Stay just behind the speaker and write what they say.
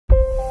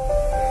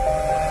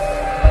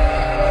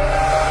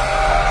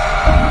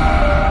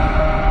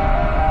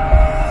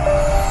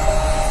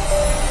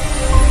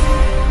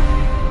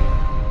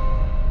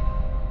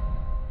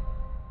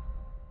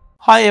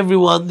Hi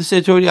everyone, this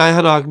is attorney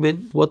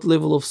Ogmen. What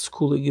level of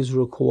schooling is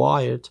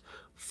required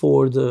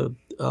for the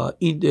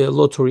in the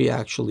lottery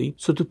actually?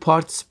 So to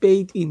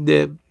participate in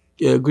the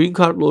green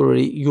card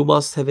lottery, you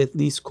must have at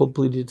least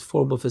completed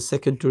form of a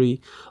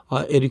secondary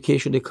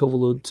education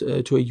equivalent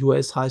to a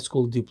U.S. high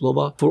school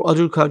diploma. For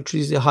other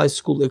countries, the high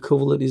school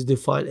equivalent is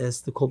defined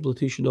as the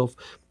completion of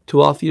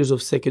 12 years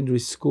of secondary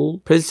school.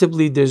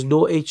 Principally, there's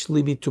no age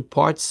limit to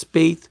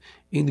participate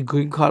in the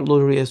green card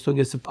lottery as long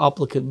as the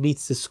applicant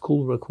meets the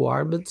school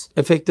requirements.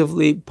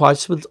 Effectively,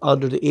 participants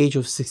under the age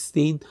of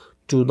 16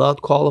 do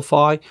not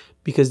qualify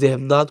because they have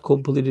not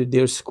completed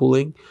their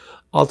schooling.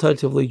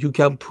 Alternatively, you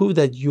can prove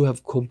that you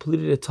have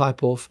completed a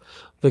type of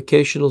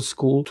vocational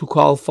school. To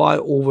qualify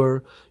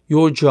over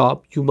your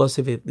job, you must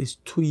have at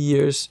least 2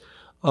 years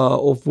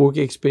of work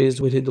experience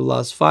within the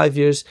last 5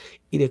 years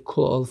in a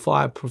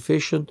qualified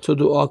profession. So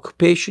the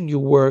occupation you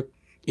work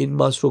in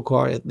must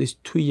require at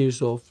least 2 years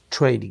of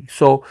training.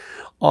 So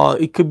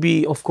it could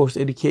be, of course,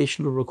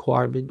 educational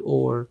requirement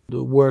or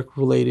the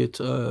work-related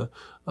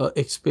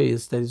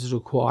experience that is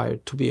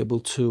required to be able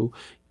to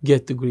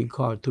get the green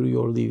card through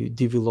your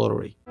DV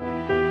lottery.